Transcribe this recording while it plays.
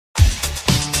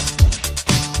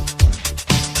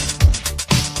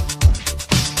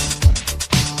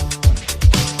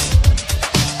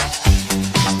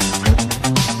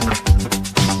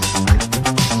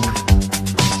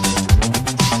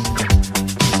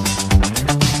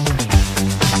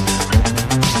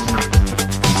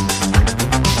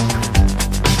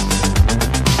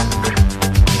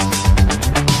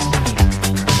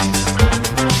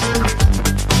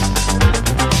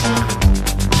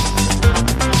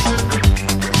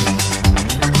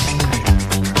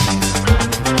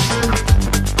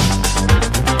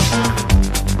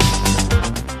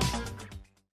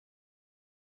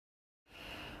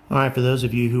All right, for those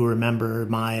of you who remember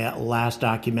my last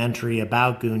documentary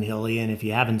about Goonhilly, and if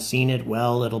you haven't seen it,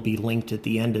 well, it'll be linked at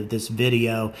the end of this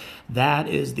video. That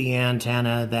is the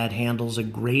antenna that handles a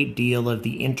great deal of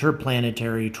the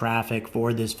interplanetary traffic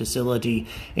for this facility,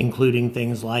 including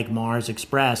things like Mars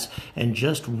Express. And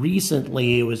just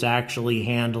recently, it was actually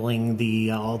handling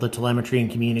all the telemetry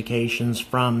and communications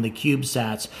from the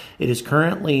cubesats. It is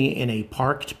currently in a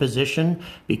parked position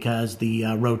because the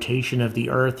rotation of the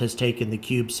Earth has taken the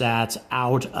cubesats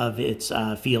out of its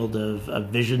field of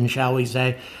vision, shall we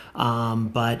say.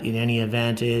 But in any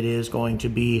event, it is going to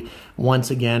be once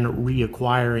again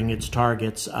reacquiring its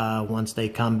targets once they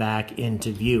come back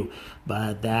into view.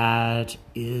 But that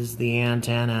is the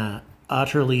antenna,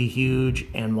 utterly huge,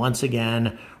 and once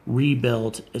again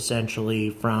rebuilt essentially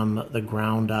from the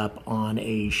ground up on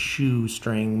a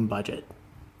shoestring budget.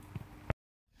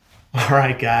 All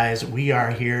right, guys, we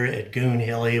are here at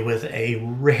Goonhilly with a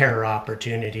rare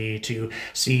opportunity to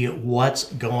see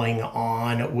what's going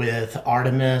on with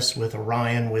Artemis, with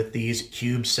Orion, with these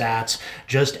CubeSats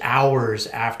just hours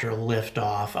after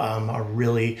liftoff. A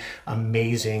really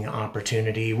amazing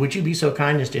opportunity. Would you be so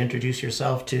kind as to introduce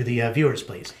yourself to the viewers,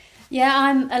 please? Yeah,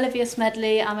 I'm Olivia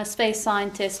Smedley. I'm a space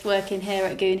scientist working here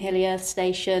at Goonhilly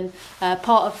Station, part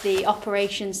of the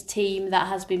operations team that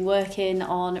has been working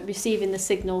on receiving the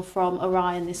signal from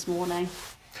Orion this morning.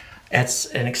 It's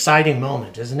an exciting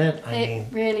moment, isn't it? It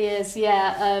really is,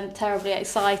 yeah, terribly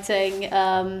exciting.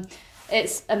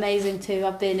 It's amazing to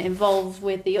have been involved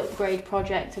with the upgrade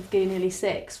project of Goonhilly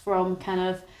 6 from kind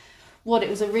of what it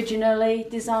was originally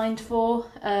designed for,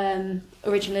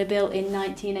 originally built in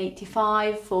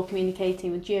 1985 for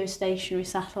communicating with geostationary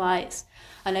satellites.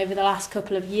 And over the last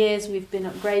couple of years, we've been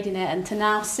upgrading it, and to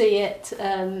now see it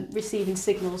receiving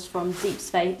signals from deep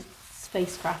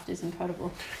spacecraft is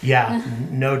incredible. Yeah,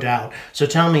 no doubt. So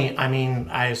tell me, I mean,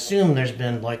 I assume there's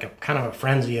been like a kind of a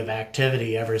frenzy of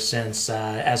activity ever since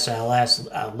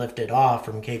SLS lifted off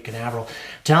from Cape Canaveral.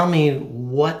 Tell me,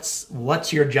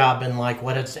 what's your job been like?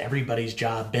 What has everybody's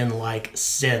job been like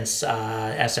since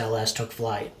SLS took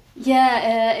flight?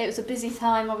 Yeah, it was a busy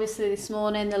time. Obviously, this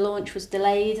morning the launch was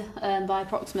delayed by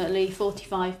approximately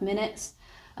 45 minutes.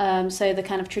 So the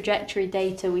kind of trajectory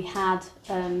data we had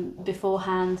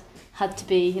beforehand had to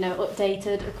be,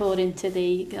 updated according to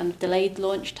the kind of delayed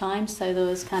launch time. So there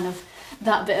was kind of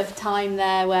that bit of time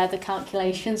there where the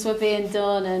calculations were being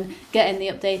done and getting the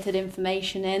updated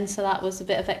information in. So that was a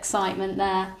bit of excitement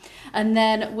there. And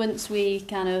then once we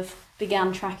kind of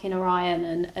began tracking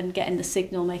Orion and getting the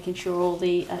signal, making sure all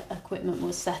the equipment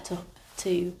was set up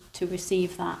to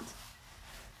receive that.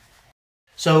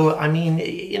 So, I mean,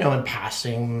 in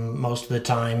passing, most of the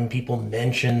time people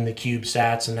mention the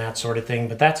CubeSats and that sort of thing,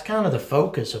 but that's kind of the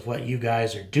focus of what you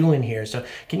guys are doing here. So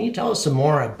can you tell us some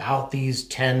more about these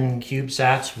 10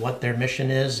 CubeSats, what their mission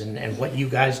is, and what you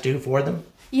guys do for them?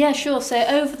 Yeah, sure. So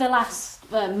over the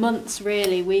last months,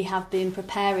 really, we have been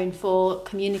preparing for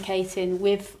communicating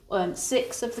with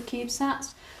 6 of the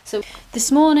CubeSats. So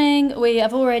this morning, we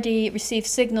have already received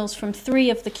signals from 3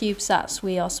 of the CubeSats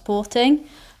we are supporting.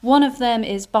 One of them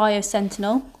is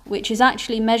BioSentinel, which is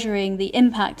actually measuring the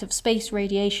impact of space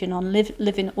radiation on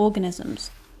living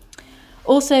organisms.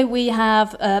 Also, we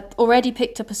have already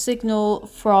picked up a signal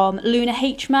from Lunar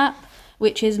HMAP,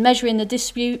 which is measuring the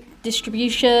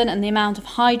distribution and the amount of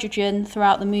hydrogen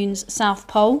throughout the moon's south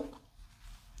pole.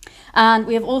 And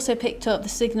we have also picked up the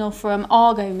signal from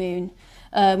Argo Moon,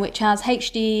 which has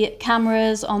HD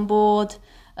cameras on board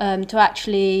to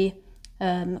actually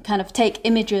kind of take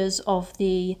images of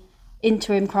the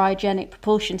interim cryogenic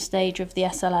propulsion stage of the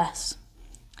SLS.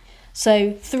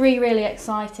 So 3 really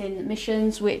exciting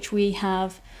missions which we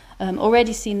have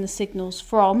already seen the signals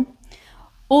from.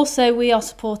 Also, we are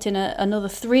supporting another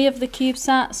 3 of the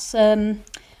CubeSats,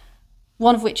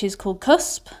 one of which is called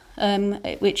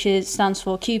CUSP, which stands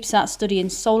for CubeSat Studying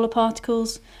Solar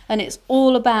Particles, and it's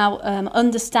all about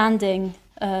understanding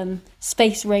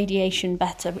space radiation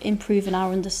better, improving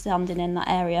our understanding in that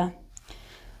area.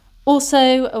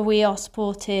 Also, we are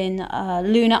supporting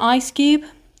Lunar Ice Cube,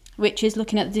 which is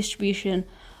looking at the distribution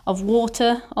of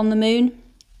water on the moon.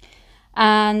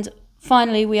 And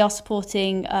finally, we are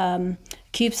supporting a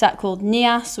CubeSat called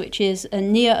NEAS, which is a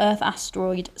Near-Earth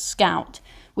Asteroid Scout,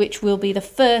 which will be the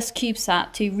first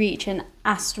CubeSat to reach an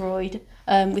asteroid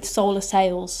with solar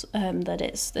sails that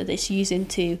it's using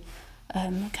to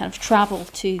kind of travel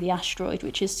to the asteroid,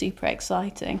 which is super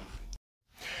exciting.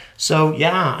 So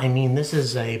yeah, I mean, this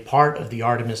is a part of the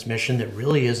Artemis mission that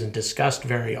really isn't discussed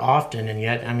very often, and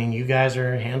yet, I mean, you guys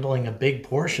are handling a big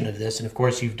portion of this, and of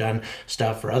course, you've done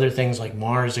stuff for other things like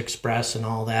Mars Express and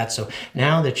all that. So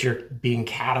now that you're being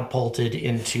catapulted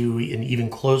into an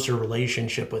even closer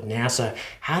relationship with NASA,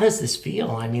 how does this feel?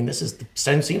 I mean,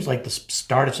 seems like the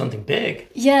start of something big.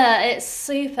 Yeah, it's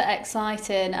super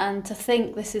exciting, and to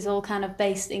think this is all kind of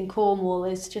based in Cornwall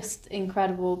is just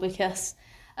incredible because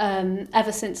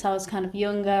ever since I was kind of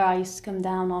younger, I used to come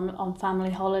down on family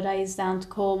holidays down to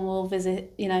Cornwall,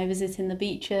 visiting the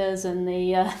beaches and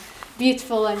the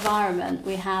beautiful environment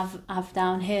we have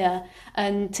down here,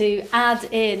 and to add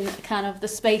in kind of the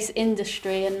space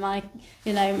industry and my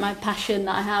passion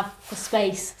that I have for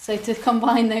space. So to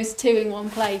combine those two in one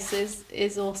place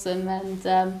is awesome,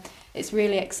 and it's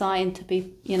really exciting to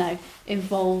be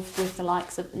involved with the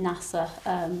likes of NASA,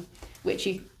 which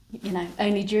you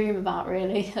only dream about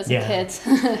really as a kid.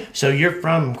 So you're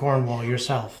from Cornwall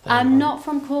yourself? Then, I'm not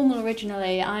from Cornwall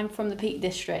originally. I'm from the Peak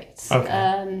District.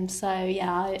 Okay. So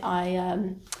yeah,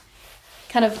 I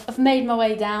kind of have made my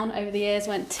way down over the years.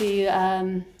 Went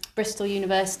to Bristol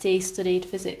University, studied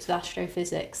physics with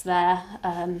astrophysics there.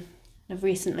 I've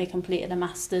recently completed a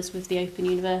master's with the Open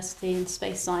University in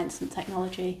space science and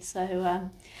technology. So.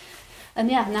 And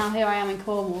yeah, now here I am in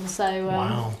Cornwall. So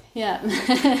wow. Yeah.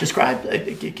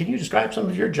 Can you describe some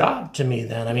of your job to me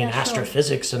then? I mean, yeah, sure.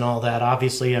 Astrophysics and all that.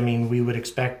 Obviously, I mean, we would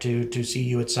expect to see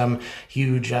you at some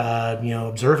huge,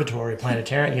 observatory,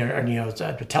 planetarium, or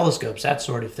telescopes, that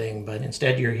sort of thing. But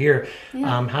instead, you're here.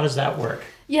 Yeah. How does that work?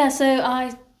 Yeah. So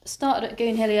I started at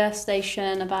Goonhilly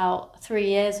Station about 3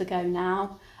 years ago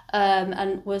now,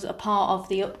 and was a part of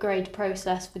the upgrade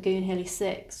process for Goonhilly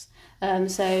 6.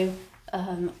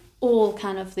 All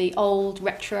kind of the old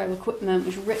retro equipment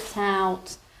was ripped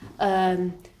out,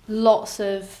 lots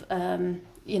of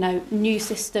new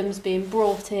systems being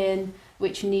brought in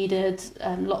which needed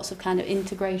lots of kind of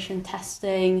integration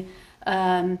testing,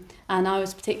 and I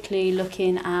was particularly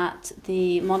looking at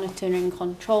the monitoring and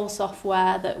control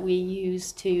software that we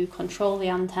use to control the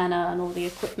antenna and all the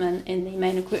equipment in the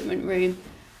main equipment room.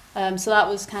 So that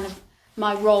was kind of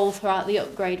my role throughout the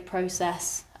upgrade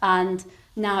process, and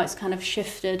now it's kind of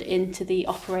shifted into the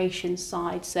operations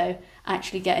side, so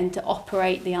actually getting to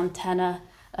operate the antenna,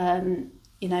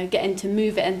 getting to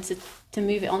move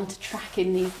it onto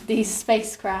tracking these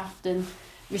spacecraft and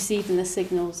receiving the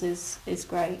signals is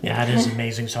great. Yeah, it is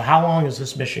amazing. So how long is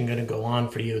this mission going to go on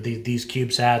for you? These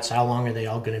cubesats, how long are they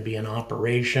all going to be in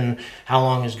operation? How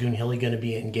long is Goonhilly going to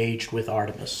be engaged with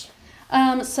Artemis?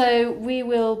 So we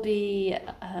will be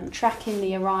tracking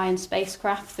the Orion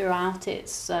spacecraft throughout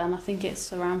its, I think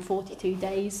it's around 42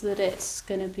 days that it's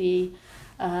going to be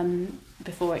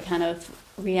before it kind of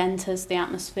re-enters the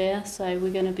atmosphere. So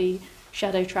we're going to be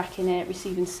shadow tracking it,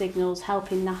 receiving signals,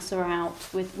 helping NASA out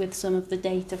with some of the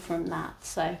data from that.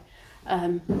 So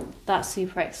that's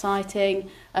super exciting.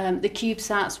 The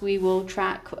CubeSats we will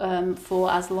track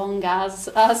for as long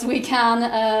as we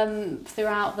can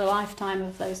throughout the lifetime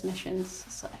of those missions.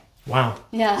 So. Wow.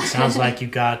 Yeah. Sounds like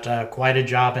you've got quite a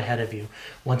job ahead of you.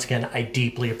 Once again, I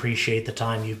deeply appreciate the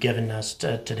time you've given us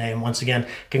today. And once again,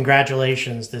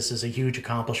 congratulations. This is a huge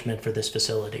accomplishment for this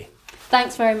facility.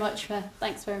 Thanks very much.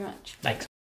 Thanks very much. Thanks.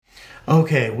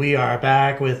 Okay, we are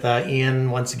back with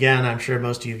Ian once again. I'm sure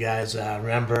most of you guys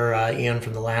remember Ian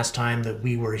from the last time that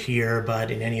we were here, but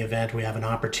in any event, we have an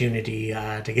opportunity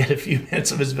to get a few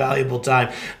minutes of his valuable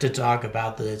time to talk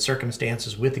about the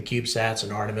circumstances with the CubeSats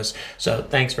and Artemis. So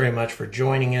thanks very much for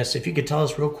joining us. If you could tell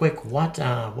us real quick what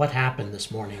happened this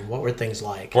morning, what were things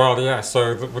like? Well, yeah,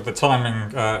 so with the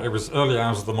timing, it was early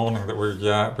hours of the morning that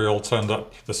we all turned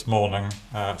up this morning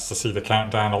to see the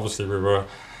countdown. Obviously, we were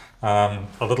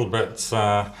a little bit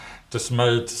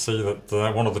dismayed to see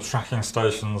that one of the tracking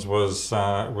stations was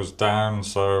down,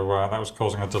 so that was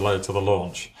causing a delay to the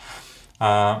launch.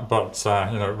 But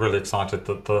really excited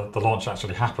that the launch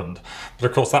actually happened. But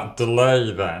of course, that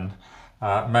delay then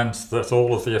meant that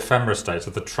all of the ephemeris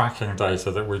data, the tracking data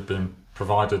that we'd been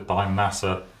provided by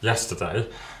NASA yesterday,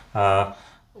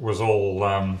 was all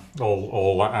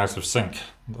out of sync.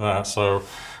 So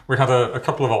we had a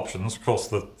couple of options. Of course,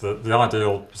 the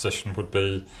ideal position would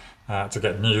be to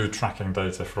get new tracking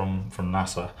data from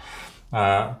NASA.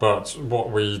 But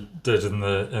what we did in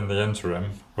the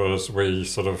interim was we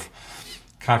sort of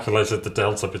calculated the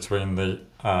delta between the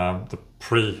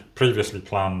previously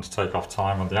planned takeoff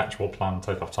time and the actual planned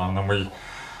takeoff time, and then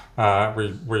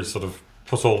we sort of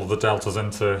put all of the deltas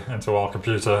into our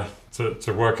computer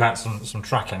to work out some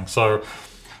tracking. So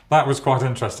that was quite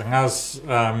interesting. As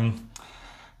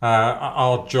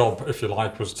our job, if you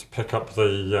like, was to pick up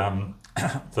the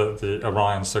the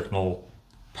Orion signal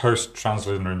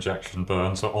post-translunar injection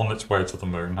burn, so on its way to the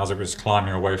moon as it was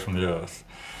climbing away from the Earth.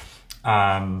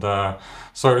 And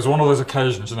so it was one of those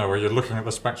occasions, you know, where you're looking at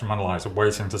the spectrum analyzer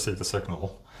waiting to see the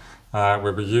signal.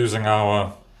 We'll be using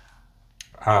our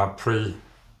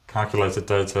pre-calculated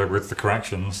data with the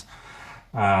corrections,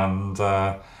 and you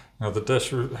know, the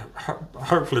dish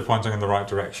hopefully pointing in the right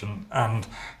direction. And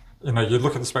you know, you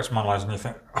look at the spectrum analyzer and you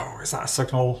think, oh, is that a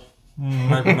signal?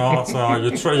 Maybe not. So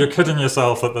you're kidding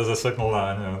yourself that there's a signal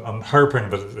there, you know, and hoping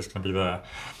that it's going to be there.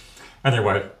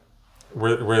 Anyway,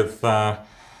 with a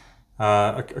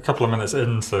couple of minutes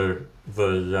into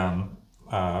the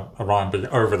Orion being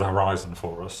over the horizon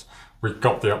for us, we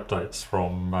got the updates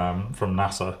from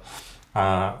NASA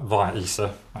via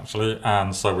ESA actually,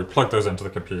 and so we plugged those into the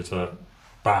computer.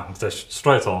 Bam, dish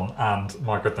straight on, and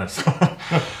my goodness,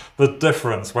 the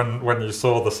difference when you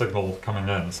saw the signal coming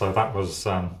in. So that was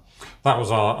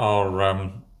our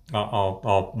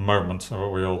moment where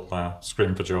we all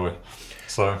screamed for joy.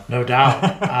 So no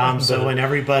doubt. So when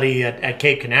everybody at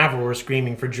Cape Canaveral were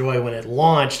screaming for joy when it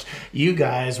launched, you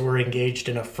guys were engaged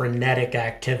in a frenetic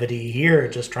activity here,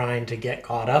 just trying to get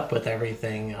caught up with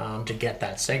everything to get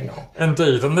that signal.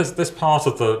 Indeed, and this part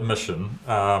of the mission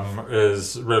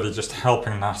is really just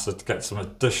helping NASA to get some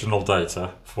additional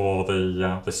data for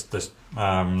the this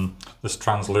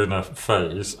translunar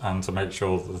phase, and to make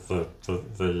sure that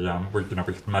we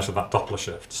can measure that Doppler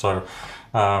shift. So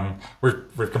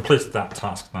we've completed that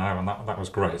task now, and that was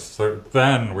great. So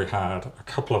then we had a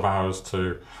couple of hours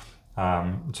to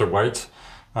wait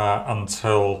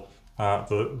until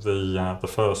the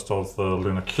first of the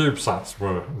lunar cubesats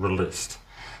were released.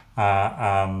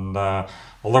 And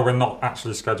although we're not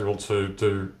actually scheduled to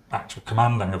do actual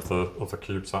commanding of the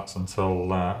cubesats until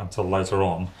later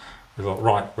on, we thought,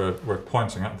 right, we're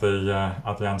pointing at the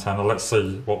antenna. Let's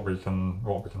see what we can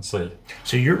see.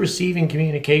 So you're receiving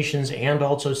communications and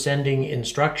also sending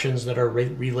instructions that are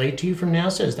relayed to you from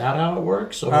NASA. Is that how it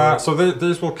works? Or? So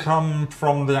these will come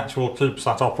from the actual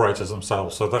CubeSat operators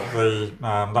themselves. So that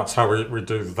that's how we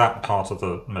do that part of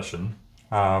the mission.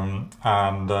 And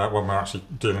when we're actually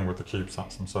dealing with the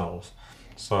CubeSats themselves.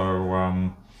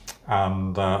 So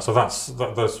so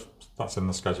that's in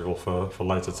the schedule for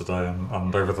later today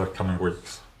and over the coming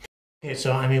weeks. Okay,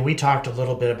 so I mean, we talked a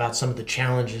little bit about some of the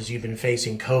challenges you've been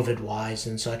facing COVID-wise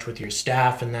and such with your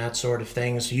staff and that sort of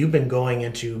thing. So you've been going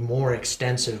into more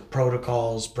extensive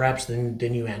protocols, perhaps than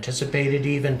you anticipated,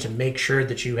 even to make sure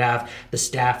that you have the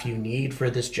staff you need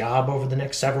for this job over the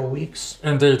next several weeks.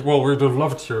 Indeed. Well, we'd have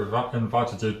loved to have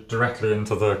invited you directly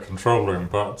into the control room,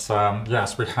 but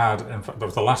yes, we had, in fact,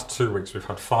 over the last 2 weeks, we've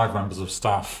had 5 members of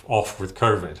staff off with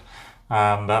COVID.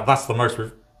 And that's the most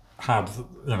we've had,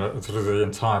 you know, through the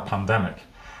entire pandemic.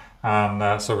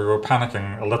 And so we were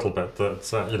panicking a little bit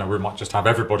that, you know, we might just have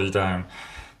everybody down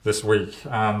this week.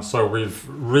 And so we've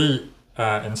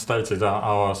reinstated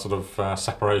our sort of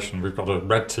separation. We've got a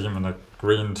red team and a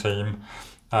green team.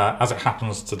 As it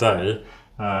happens today,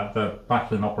 they're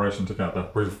back in operation together.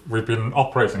 We've been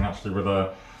operating actually with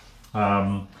a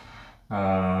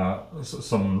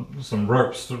some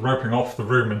ropes roping off the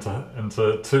room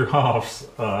into 2 halves,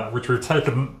 which we've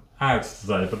taken out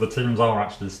today, but the teams are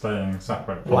actually staying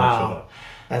separate from each other.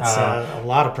 That's a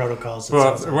lot of protocols.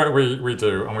 But we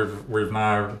do, and we've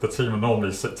now, the team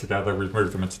normally sit together. We've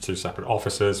moved them into 2 separate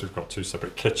offices. We've got 2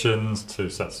 separate kitchens, 2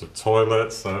 sets of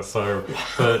toilets. So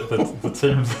the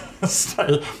teams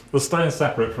they're staying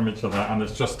separate from each other, and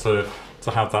it's just to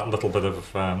have that little bit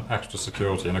of extra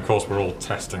security. And of course, we're all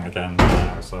testing again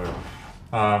now. So,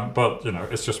 but you know,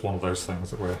 it's just one of those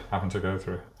things that we're having to go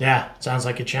through. Yeah, sounds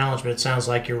like a challenge, but it sounds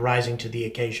like you're rising to the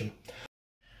occasion.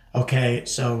 Okay,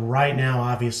 so right now,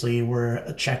 obviously,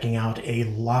 we're checking out a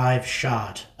live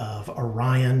shot of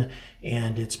Orion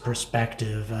and its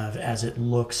perspective as it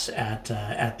looks at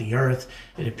the Earth.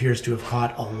 It appears to have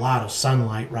caught a lot of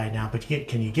sunlight right now, but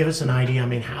can you give us an idea? I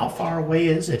mean, how far away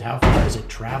is it? How far has it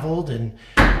traveled? And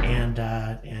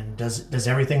does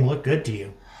everything look good to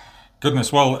you?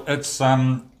 Goodness, well, it's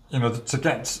you know, to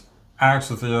get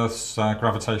out of the Earth's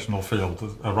gravitational field,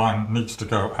 Orion needs to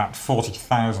go at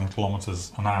 40,000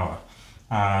 kilometers an hour.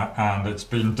 And it's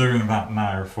been doing that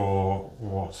now for,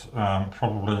 what,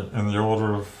 probably in the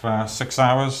order of 6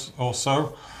 hours or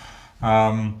so.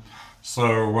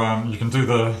 So you can do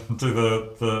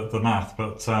the math,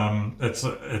 but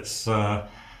it's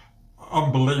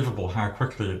unbelievable how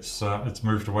quickly it's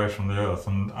moved away from the Earth.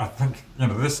 And I think, you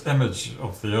know, this image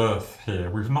of the Earth here,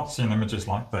 we've not seen images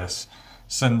like this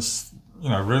since, you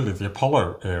know, really the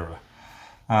Apollo era.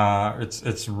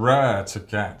 It's rare to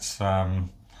get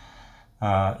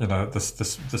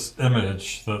this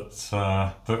image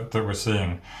that we're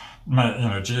seeing.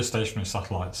 Geostationary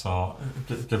satellites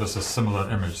give us a similar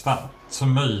image. That, to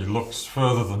me, looks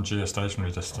further than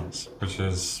geostationary distance, which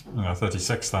is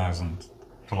 36,000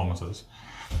 kilometers.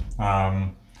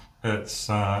 It's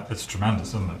tremendous,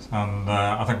 isn't it? And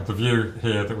I think with the view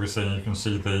here that we're seeing, you can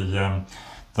see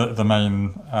the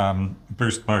main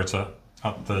boost motor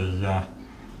at the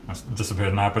it's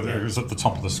disappeared now, but it was at the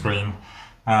top of the screen,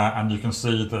 and you can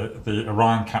see the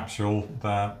Orion capsule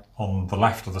there on the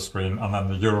left of the screen, and then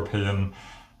the European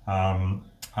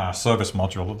service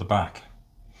module at the back.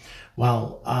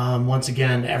 Well, once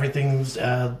again, everything's,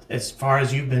 as far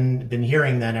as you've been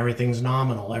hearing, then everything's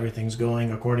nominal. Everything's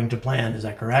going according to plan. Is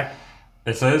that correct?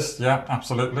 It is, yeah,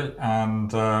 absolutely.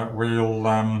 And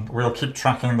we'll keep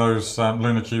tracking those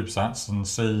lunar CubeSats and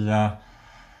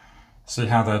see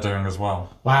how they're doing as well.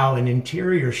 Wow, an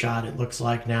interior shot it looks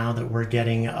like now that we're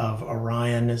getting of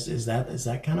Orion. Is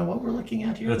that kind of what we're looking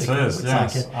at here? It is,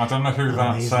 yes. Like I don't know who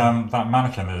that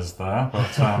mannequin is there,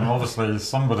 but obviously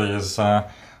somebody is. I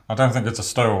don't think it's a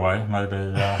stowaway. Maybe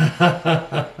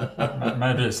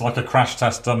maybe it's like a crash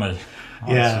test dummy. I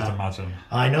should imagine.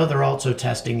 I know they're also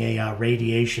testing a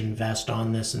radiation vest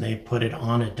on this, and they put it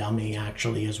on a dummy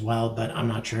actually as well, but I'm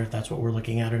not sure if that's what we're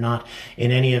looking at or not.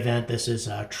 In any event, this is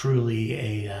truly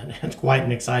it's quite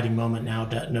an exciting moment now,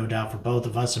 no doubt, for both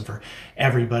of us and for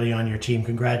everybody on your team.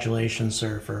 Congratulations,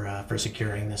 sir, for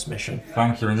securing this mission.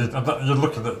 Thank you. You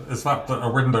look at it. Is that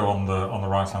a window on the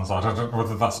right hand side? I don't know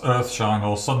whether that's earthshine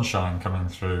or sunshine coming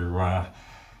through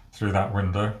that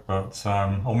window, but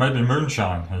or maybe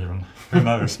moonshine even. Who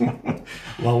knows?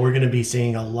 Well, we're going to be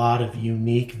seeing a lot of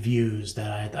unique views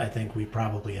that I think we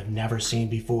probably have never seen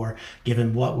before,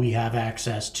 given what we have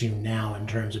access to now in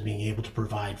terms of being able to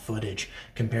provide footage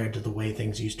compared to the way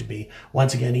things used to be.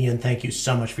 Once again, Ian, thank you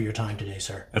so much for your time today,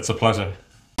 sir. It's a pleasure.